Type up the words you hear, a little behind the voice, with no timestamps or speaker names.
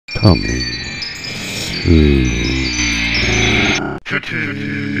Coming soon.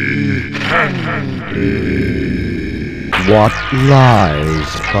 What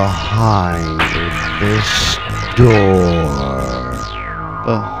lies behind this door?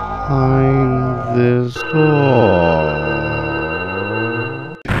 Behind this door.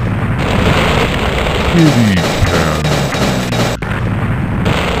 Kitty candy.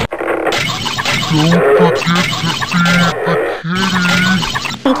 Don't forget to feed the kitty.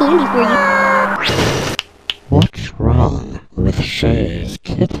 Some candy for you. What's wrong with Shay's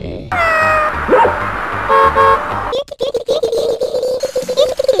kitty?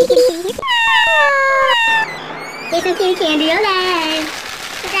 There's some kitty candy, okay.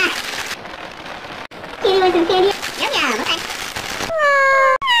 Kitty wants some candy? Yum yum, okay.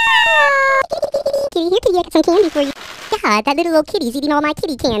 Kitty, here, kitty, I got some candy for you. God, that little old kitty's eating all my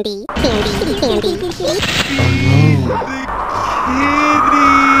kitty candy. Kitty candy.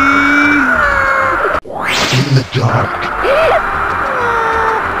 In the dark.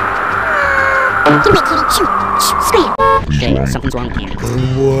 Get away, kitty, shoot, scram. Shay, something's wrong with candy.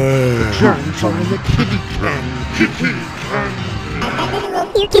 Where? Germs are in the kitty candy.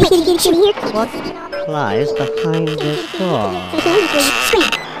 Here, kitty, here. What lies behind this door? Some candy for you. Scram.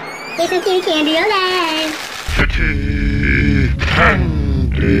 There's some kitty candy, okay. Kitty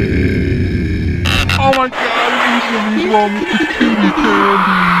candy. Oh my god, he's wrong with the kitty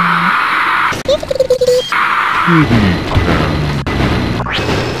candy.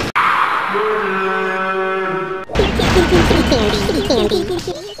 Kitty candy.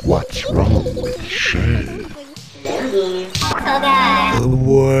 What's wrong with Shay? Oh god. The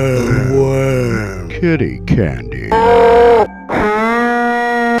worm. Kitty candy.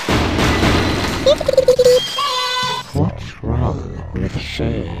 What's wrong with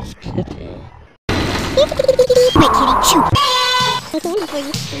Shay's kitty? Wait, kitty, shoot. Some candy for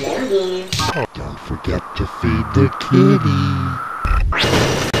you. Don't forget to feed the kitty.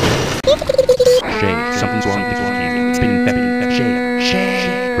 Shay, something's wrong with candy. It's been infected. Shay.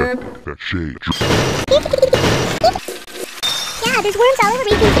 Yeah, there's worms all over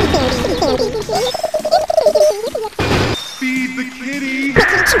me. Kitty candy. Feed the kitty.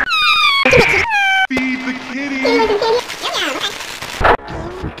 Feed the kitty.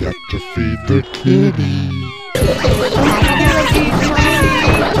 Don't forget to feed the kitty.